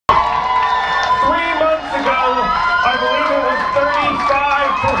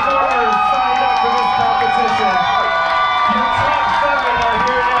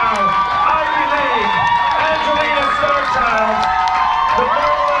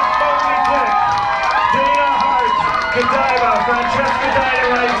Godiva, Francesca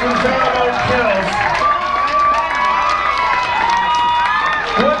Dynamite, and Paramount Kills.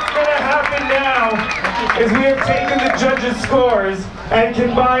 What's going to happen now is we have taken the judges' scores and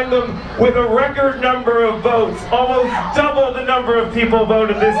combined them with a record number of votes, almost double the number of people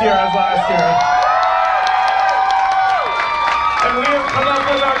voted this year as last year. And we have come up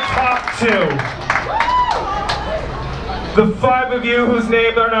with our top two. The 5 of you whose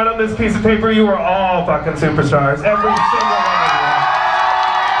names are not on this piece of paper, you are all fucking superstars. Every single one of you.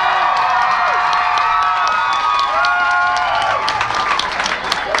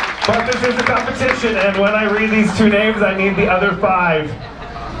 But this is a competition, and when I read these 2 names, I need the other 5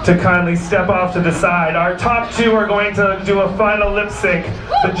 to kindly step off to the side. Our top 2 are going to do a final lip sync.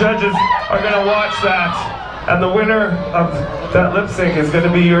 The judges are going to watch that, and the winner of that lip sync is going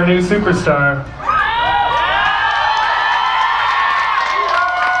to be your new superstar.